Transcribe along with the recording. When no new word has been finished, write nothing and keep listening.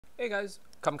Hey guys,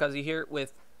 Kamikaze here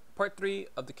with part 3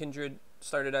 of the Kindred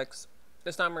starter decks.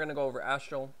 This time we're going to go over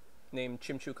Astral, named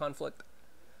Chimchu Conflict.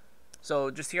 So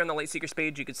just here on the Lightseekers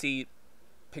page you can see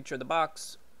picture of the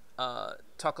box,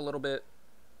 talk a little bit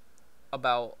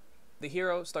about the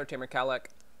hero, Star Tamer Kalak.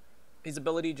 His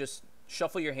ability, just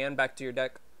shuffle your hand back to your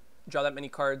deck, draw that many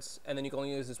cards, and then you can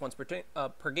only use this once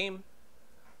per game.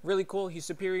 Really cool. He's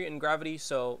superior in gravity,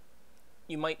 so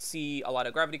you might see a lot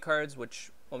of gravity cards, which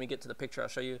when we get to the picture I'll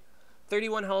show you.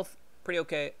 31 health, pretty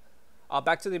okay.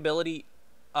 Back to the ability.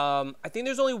 I think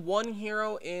there's only one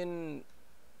hero in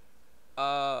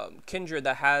Kindred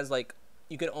that has, like,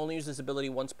 you can only use this ability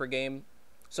once per game.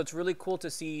 So it's really cool to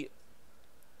see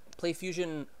Play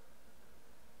Fusion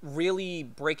really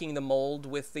breaking the mold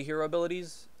with the hero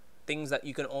abilities. Things that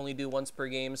you can only do once per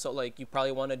game. So, like, you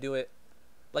probably want to do it,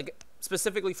 like,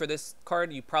 specifically for this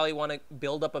card, you probably want to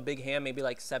build up a big hand, maybe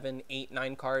like 7, 8,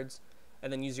 9 cards,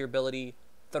 and then use your ability,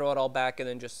 throw it all back, and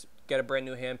then just get a brand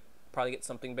new hand, probably get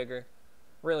something bigger.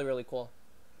 Really, really cool.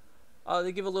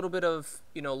 They give a little bit of,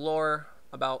 lore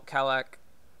about Kalak,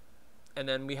 and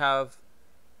then we have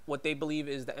what they believe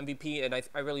is the MVP, and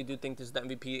I really do think this is the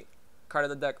MVP card of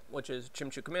the deck, which is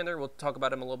Chimchu Commander. We'll talk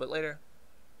about him a little bit later.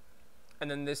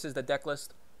 And then this is the deck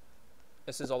list.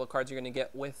 This is all the cards you're going to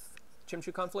get with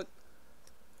Chimchu Conflict.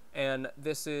 And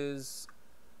this is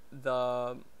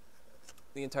the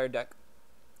entire deck.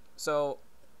 So,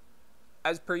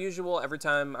 as per usual, every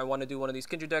time I want to do one of these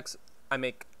Kindred decks, I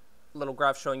make little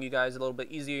graphs showing you guys a little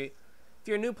bit easier. If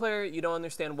you're a new player, you don't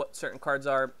understand what certain cards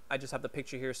are, I just have the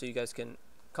picture here so you guys can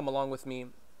come along with me.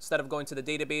 Instead of going to the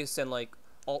database and like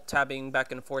alt-tabbing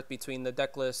back and forth between the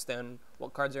deck list and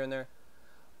what cards are in there.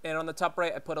 And on the top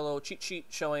right, I put a little cheat sheet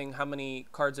showing how many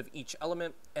cards of each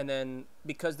element. And then,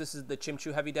 because this is the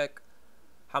Chimchu heavy deck,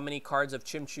 how many cards of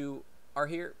Chimchu are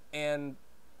here. And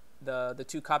the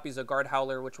 2 copies of Guard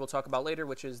Howler, which we'll talk about later,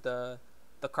 which is the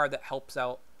card that helps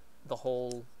out the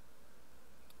whole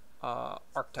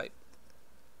archetype.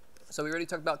 So we already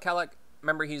talked about Kalak.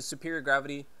 Remember, he's superior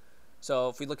gravity. So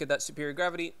if we look at that superior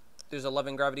gravity, there's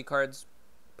 11 gravity cards.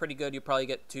 Pretty good. You probably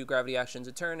get 2 gravity actions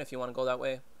a turn if you want to go that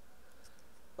way.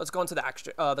 Let's go into the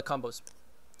combos.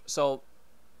 So,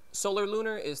 Solar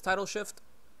Lunar is Tidal Shift.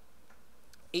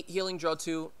 8 healing, draw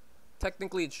 2.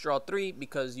 Technically, it's draw 3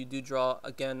 because you do draw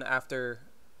again after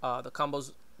the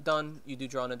combo's done. You do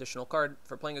draw an additional card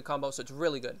for playing a combo, so it's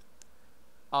really good.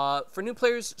 For new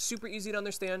players, super easy to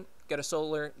understand. Get a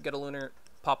Solar, get a Lunar,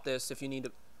 pop this if you need,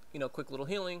 quick little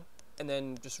healing, and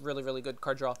then just really, really good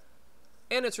card draw.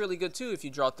 And it's really good too if you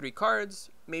draw 3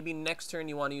 cards. Maybe next turn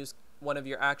you want to use one of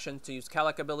your actions to use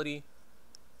Kalak ability,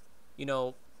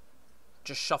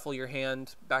 just shuffle your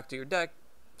hand back to your deck,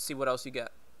 see what else you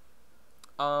get.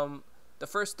 The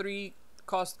first 3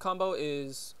 cost combo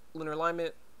is Lunar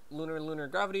Alignment, Lunar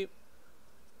Gravity.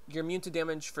 You're immune to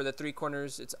damage for the 3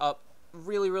 corners. It's up.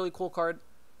 Really, really cool card.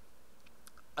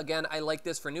 Again, I like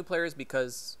this for new players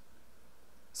because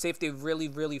say if they really,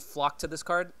 really flock to this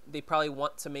card, they probably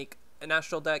want to make an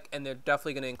Astral deck, and they're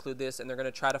definitely going to include this, and they're going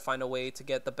to try to find a way to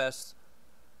get the best,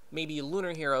 maybe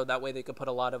Lunar hero. That way they could put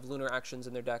a lot of Lunar actions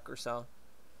in their deck or so.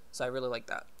 So I really like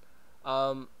that.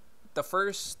 The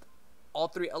first, all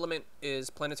 3 element is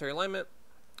Planetary Alignment.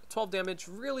 12 damage,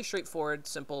 really straightforward,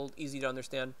 simple, easy to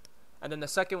understand. And then the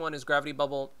second one is Gravity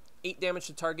Bubble. 8 damage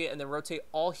to target, and then rotate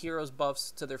all heroes'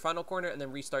 buffs to their final corner, and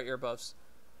then restart your buffs.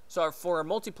 So for a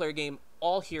multiplayer game,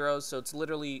 all heroes, so it's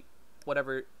literally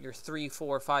whatever your 3,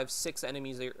 4, 5, 6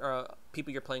 enemies or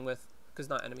people you're playing with, because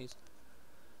not enemies,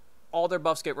 all their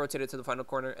buffs get rotated to the final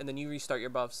corner, and then you restart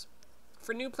your buffs.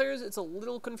 For new players, it's a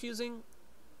little confusing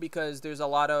because there's a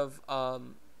lot of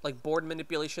like board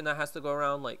manipulation that has to go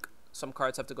around. Like some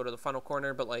cards have to go to the final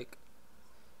corner, but like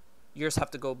yours have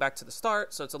to go back to the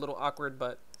start, so it's a little awkward.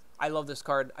 But I love this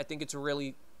card. I think it's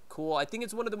really cool. I think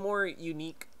it's one of the more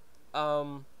unique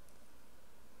combos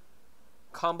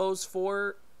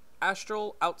for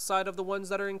Astral outside of the ones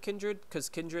that are in Kindred, because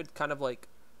Kindred kind of like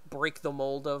break the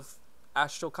mold of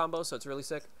Astral combo, so it's really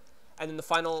sick. And then the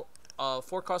final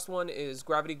 4-cost one is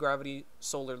Gravity,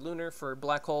 Solar, Lunar for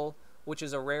Black Hole, which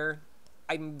is a rare.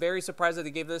 I'm very surprised that they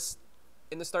gave this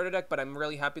in the starter deck, but I'm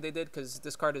really happy they did because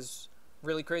this card is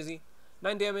really crazy.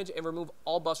 9 damage, and remove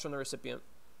all buffs from the recipient.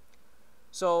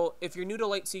 So if you're new to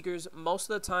Lightseekers, most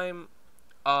of the time,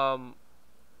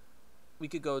 we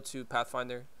could go to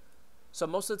Pathfinder. So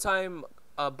most of the time,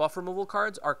 buff removal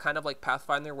cards are kind of like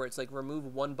Pathfinder, where it's like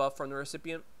remove 1 buff from the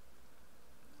recipient.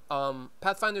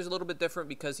 Pathfinder's a little bit different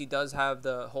because he does have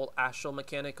the whole Astral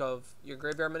mechanic of your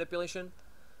graveyard manipulation.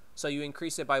 So you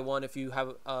increase it by 1 if you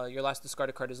have your last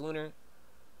discarded card is Lunar.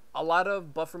 A lot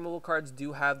of buff removal cards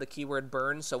do have the keyword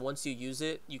burn, so once you use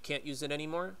it, you can't use it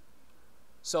anymore.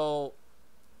 So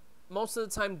most of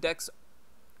the time, decks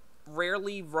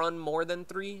rarely run more than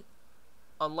 3,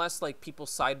 unless like people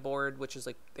sideboard, which is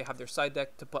like they have their side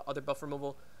deck to put other buff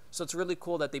removal. So it's really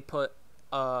cool that they put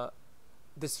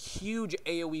this huge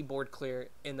AoE board clear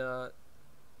in the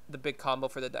big combo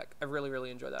for the deck. I really,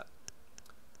 really enjoy that.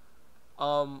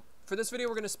 For this video,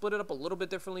 we're going to split it up a little bit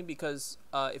differently because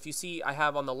if you see, I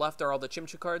have on the left are all the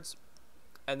Chimchu cards,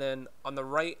 and then on the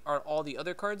right are all the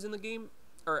other cards in the game,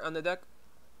 or on the deck.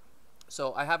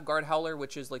 So I have Guard Howler,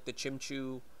 which is like the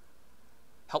Chimchu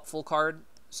helpful card.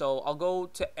 So I'll go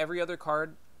to every other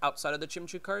card outside of the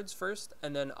Chimchu cards first,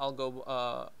 and then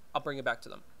I'll bring it back to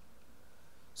them.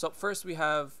 So first we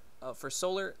have, for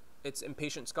Solar, it's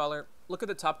Impatient Scholar. Look at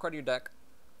the top card of your deck,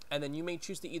 and then you may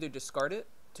choose to either discard it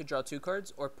to draw 2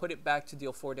 cards, or put it back to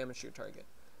deal 4 damage to your target.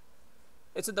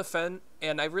 It's a defend,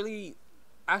 and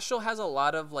Astral has a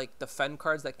lot of like defend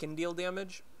cards that can deal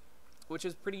damage, which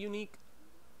is pretty unique,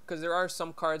 because there are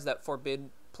some cards that forbid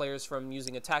players from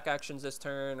using attack actions this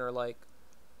turn, or like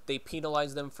they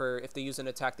penalize them for if they use an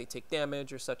attack they take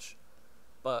damage or such.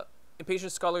 But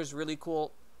Impatient Scholar is really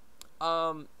cool.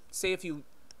 Say if you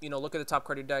look at the top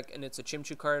card of your deck and it's a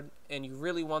Chimchu card and you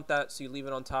really want that, so you leave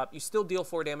it on top. You still deal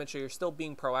 4 damage, so you're still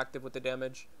being proactive with the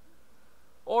damage.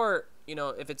 Or,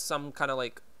 if it's some kind of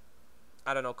like,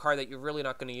 I don't know, card that you're really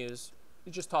not going to use,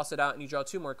 you just toss it out and you draw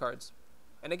 2 more cards.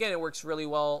 And again, it works really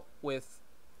well with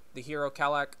the hero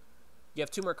Kalak. You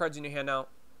have 2 more cards in your hand now.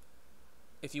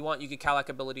 If you want, you get Kalak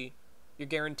ability. You're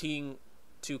guaranteeing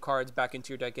 2 cards back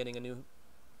into your deck, getting a new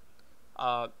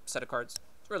set of cards.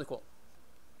 It's really cool.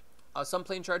 Some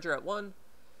Plane Charger at 1.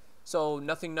 So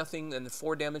nothing, and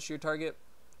 4 damage to your target.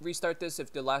 Restart this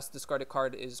if the last discarded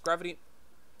card is Gravity.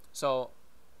 So,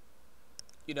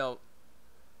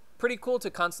 pretty cool to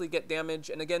constantly get damage.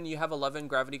 And again, you have 11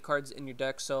 Gravity cards in your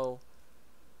deck, so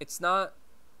it's not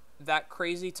that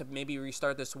crazy to maybe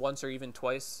restart this once or even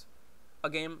twice a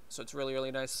game. So it's really,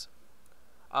 really nice.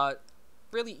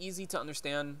 Really easy to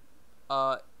understand.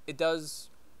 It does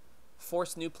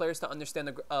force new players to understand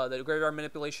the graveyard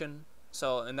manipulation.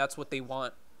 And that's what they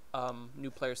want new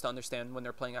players to understand when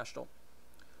they're playing Astral.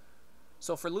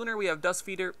 So for Lunar, we have Dust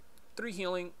Feeder, 3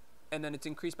 healing, and then it's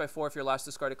increased by 4 if your last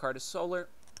discarded card is Solar.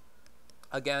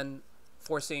 Again,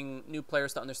 forcing new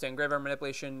players to understand graveyard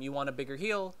manipulation. You want a bigger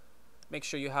heal, make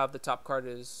sure you have the top card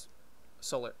is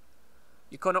Solar.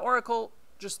 Yukona Oracle,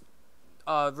 just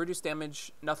reduce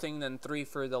damage, nothing, then 3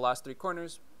 for the last 3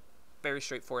 corners. Very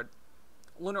straightforward.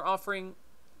 Lunar Offering,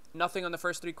 nothing on the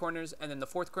first 3 corners, and then the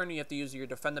 4th corner you have to use your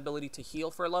defend ability to heal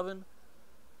for 11.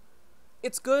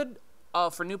 It's good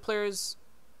for new players.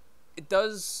 It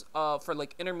does for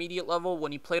like intermediate level,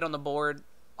 when you play it on the board,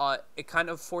 it kind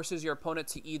of forces your opponent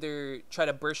to either try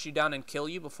to burst you down and kill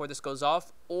you before this goes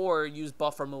off, or use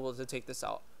buff removal to take this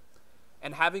out.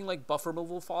 And having like buff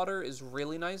removal fodder is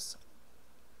really nice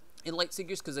in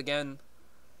Lightseekers, because again,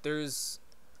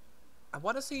 I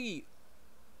want to say,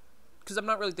 because I'm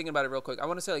not really thinking about it real quick, I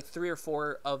want to say like 3 or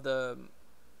 4 of the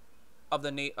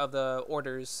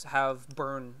orders have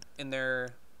burn in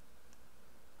their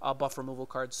buff removal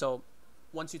card. So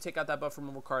once you take out that buff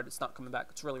removal card, it's not coming back.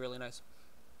 It's really, really nice.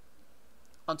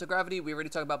 Onto Gravity, we already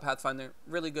talked about Pathfinder.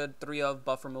 Really good, 3 of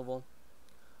buff removal.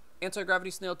 Anti-Gravity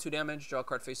Snail, 2 damage, draw a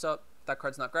card face up. That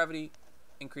card's not Gravity.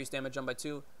 Increase damage on by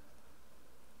 2.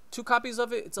 2 copies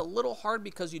of it. It's a little hard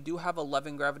because you do have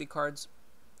 11 Gravity cards.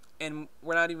 And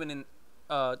we're not even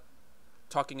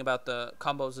talking about the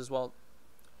combos as well.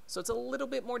 So it's a little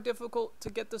bit more difficult to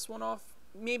get this one off.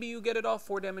 Maybe you get it off.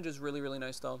 4 damage is really, really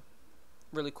nice though.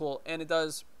 Really cool. And it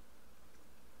does,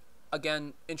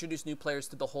 again, introduce new players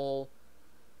to the whole,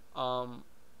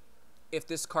 if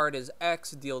this card is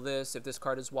X, deal this. If this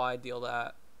card is Y, deal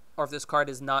that. Or if this card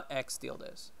is not X, deal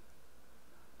this.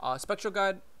 Spectral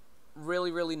Guide,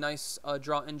 really, really nice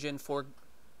draw engine for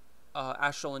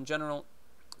Astral in general.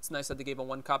 It's nice that they gave a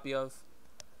 1 copy of.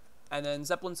 And then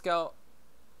Zeppelin Scout,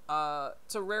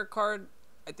 it's a rare card.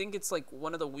 I think it's like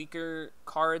one of the weaker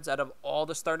cards out of all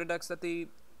the starter decks that they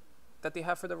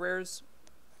have for the rares.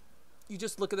 You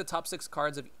just look at the top 6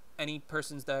 cards of any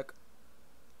person's deck,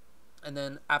 and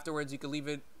then afterwards you can leave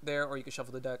it there or you can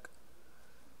shuffle the deck.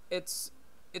 It's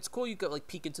cool. You could like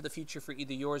peek into the future for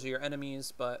either yours or your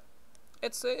enemies, but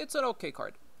it's an okay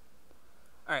card.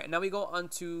 All right, now we go on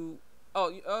to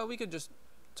we could just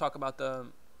talk about the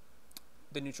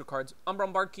neutral cards.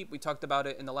 Umbron Barkeep, we talked about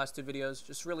it in the last 2 videos.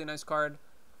 Just really nice card.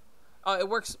 It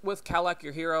works with Kalak,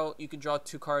 your hero. You can draw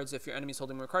 2 cards. If your enemy's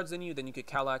holding more cards than you, then you get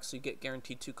Kalak, so you get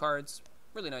guaranteed 2 cards.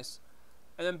 Really nice.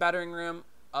 And then Battering Ram,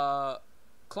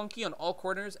 clunky on all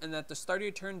corners, and at the start of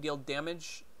your turn, deal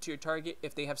damage to your target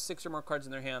if they have 6 or more cards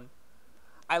in their hand.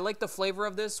 I like the flavor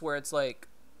of this, where it's like,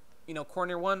 you know,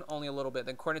 corner 1, only a little bit.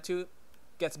 Then corner 2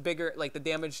 gets bigger, like the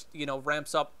damage, you know,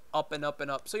 ramps up and up and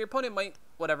up. So your opponent might,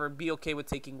 whatever, be okay with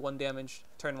taking 1 damage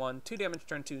turn 1, 2 damage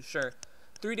turn 2, sure.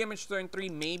 3 damage turn 3,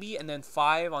 maybe, and then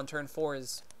 5 on turn 4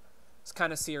 is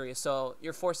kind of serious. So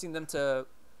you're forcing them to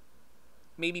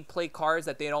maybe play cards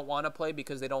that they don't want to play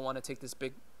because they don't want to take this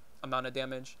big amount of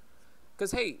damage.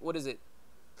 Because, hey, what is it?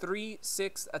 3,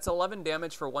 6, that's 11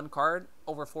 damage for 1 card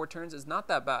over 4 turns is not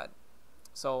that bad.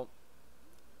 So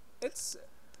it's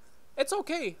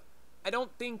okay. I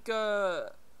don't think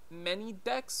many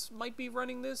decks might be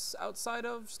running this outside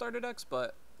of starter decks,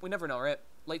 but we never know, right?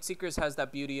 Lightseekers has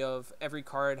that beauty of every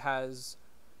card has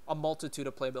a multitude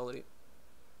of playability.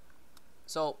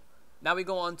 So now we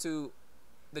go on to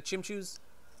the Chimchus.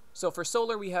 So for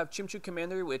Solar, we have Chimchu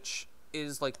Commander, which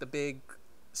is like the big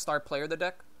star player of the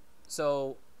deck.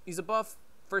 So he's a buff.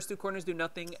 First 2 corners do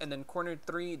nothing, and then corner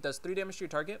 3 does 3 damage to your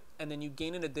target, and then you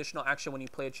gain an additional action when you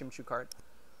play a Chimchu card.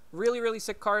 Really, really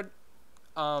sick card.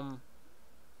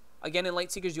 Again, in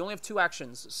Lightseekers, you only have 2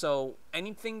 actions, so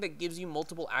anything that gives you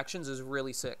multiple actions is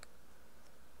really sick.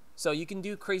 So you can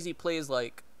do crazy plays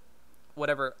like,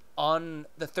 whatever, on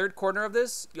the 3rd corner of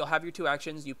this, you'll have your 2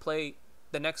 actions. You play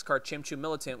the next card, Chimchu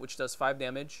Militant, which does 5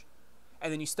 damage,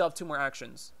 and then you still have 2 more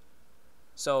actions.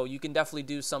 So you can definitely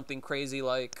do something crazy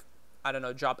like, I don't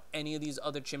know, drop any of these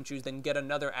other Chimchus, then get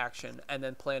another action, and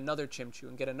then play another Chimchu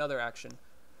and get another action.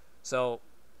 So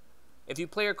if you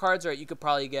play your cards right, you could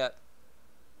probably get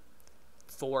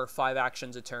 4 or 5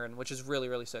 actions a turn, which is really,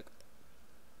 really sick.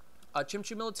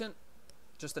 Chimchu Militant,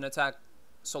 just an attack,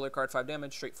 solar card, 5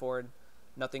 damage, straightforward.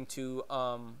 Nothing too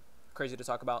crazy to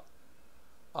talk about.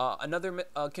 Another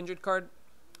Kindred card,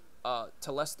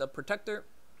 Telest the Protector.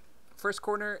 First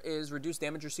corner is reduced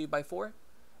damage received by 4,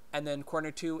 and then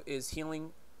corner 2 is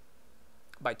healing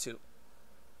by 2.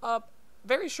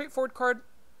 Very straightforward card.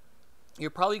 You're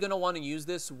probably going to want to use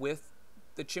this with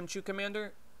the Chimchu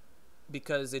Commander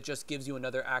because it just gives you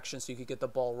another action so you could get the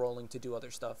ball rolling to do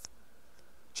other stuff.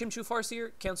 Chimchu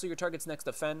Farseer, cancel your target's next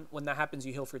defend. When that happens,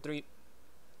 you heal for 3.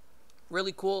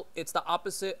 Really cool. It's the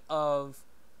opposite of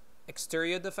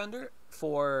Exterior Defender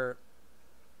for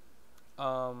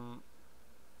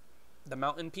the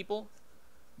Mountain people.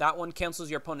 That one cancels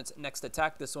your opponent's next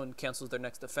attack. This one cancels their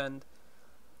next defend.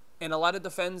 And a lot of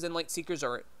defends in Lightseekers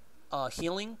are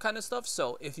healing kind of stuff.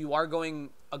 So if you are going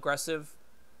aggressive,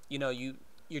 you know,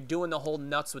 you're doing the whole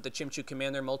nuts with the Chimchu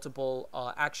Commander, multiple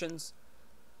actions.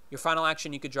 Your final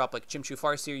action, you could drop like Chimchu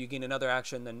Farseer, you gain another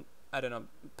action, then, I don't know,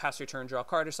 pass your turn, draw a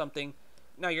card or something.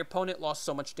 Now your opponent lost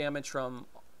so much damage from,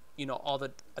 you know, all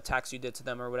the attacks you did to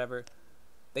them or whatever.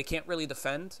 They can't really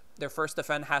defend. Their first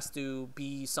defend has to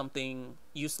be something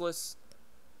useless.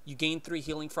 You gain 3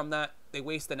 healing from that. They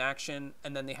waste an action,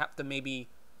 and then they have to maybe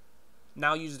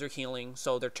now use their healing,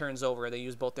 so their turn's over. They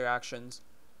use both their actions,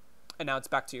 and now it's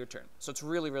back to your turn. So it's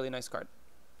really, really nice card.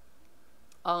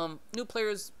 New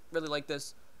players really like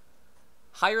this.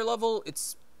 Higher level,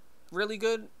 it's really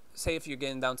good. Say if you're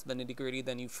getting down to the nitty-gritty,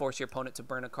 then you force your opponent to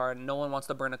burn a card. No one wants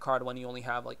to burn a card when you only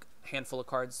have like a handful of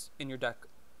cards in your deck.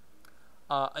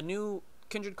 A new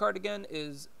Kindred card again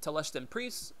is Telest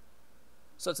Priest.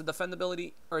 So it's a defend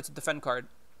ability, or it's a defend card.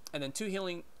 And then 2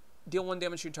 healing, deal 1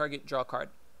 damage to your target, draw a card.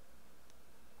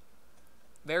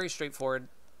 Very straightforward.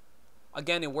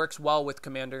 Again, it works well with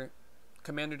Commander.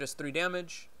 Commander does 3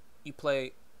 damage. You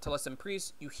play Telest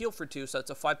Priest, you heal for 2, so it's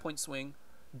a 5-point swing.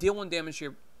 Deal 1 damage to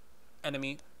your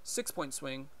enemy, 6-point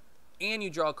swing, and you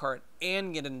draw a card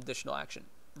and get an additional action.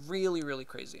 Really, really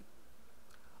crazy.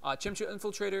 Chimchu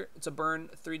Infiltrator, it's a burn,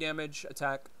 3 damage,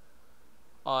 attack.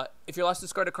 If your last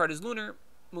discarded card is Lunar,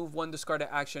 move 1 discarded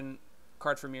action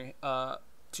card from your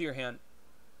to your hand.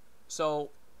 So,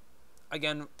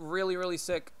 again, really, really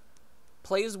sick.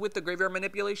 Plays with the Graveyard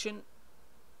Manipulation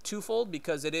twofold,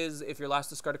 because it is, if your last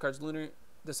discarded card is Lunar,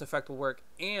 this effect will work,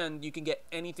 and you can get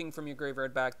anything from your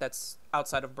graveyard back that's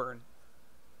outside of burn.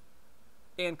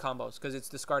 And combos, because it's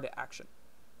discarded action.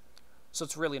 So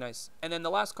it's really nice. And then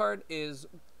the last card is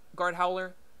Guard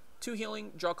Howler. 2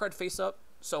 healing, draw a card face up.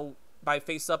 So by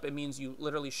face up, it means you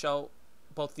literally show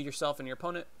both yourself and your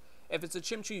opponent. If it's a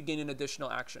Chimchu, you gain an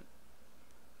additional action.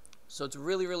 So it's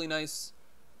really, really nice.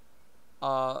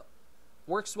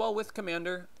 Works well with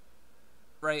Commander,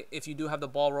 right? If you do have the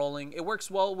ball rolling. It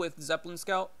works well with Zeppelin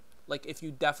Scout. Like if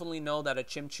you definitely know that a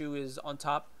Chimchu is on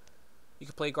top, you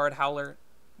can play Guard Howler,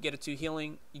 get a 2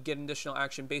 healing, you get an additional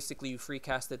action. Basically, you free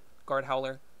cast it, Guard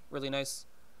Howler. Really nice.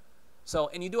 So,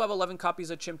 and you do have 11 copies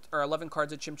of 11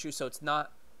 cards of Chimchu, so it's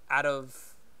not out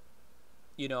of,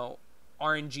 you know,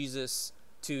 RNGesus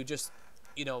to just,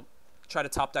 you know, try to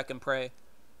top deck and pray,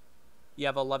 you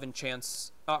have 11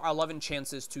 chances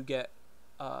to get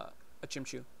a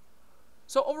Chimchu.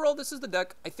 So overall, this is the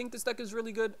deck. I think this deck is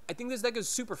really good. I think this deck is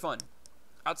super fun.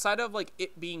 Outside of like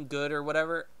it being good or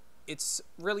whatever, it's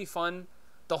really fun.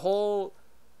 The whole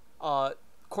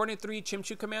Coordinate 3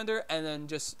 Chimchu commander and then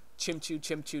just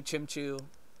Chimchu,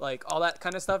 like all that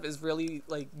kind of stuff is really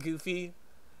like goofy.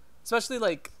 Especially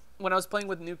like when I was playing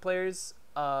with new players,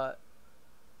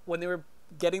 when they were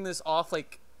getting this off,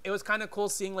 like it was kind of cool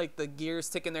seeing like the gears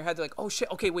tick in their head. They're like, oh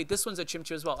shit, okay, wait, this one's a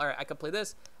Chimchu as well. All right, I could play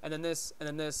this, and then this, and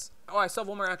then this. Oh, I still have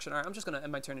one more action. All right, I'm just gonna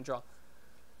end my turn and draw.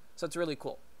 So it's really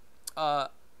cool. I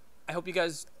hope you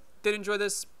guys did enjoy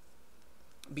this.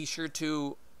 Be sure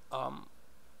to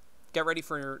get ready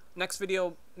for your next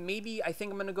video. Maybe I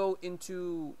think I'm gonna go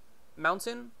into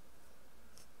Mountain,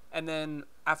 and then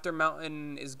after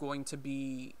Mountain is going to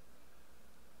be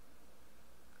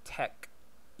Tech.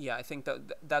 Yeah, I think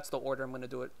that's the order I'm going to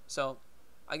do it. So,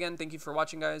 again, thank you for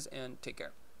watching, guys, and take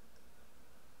care.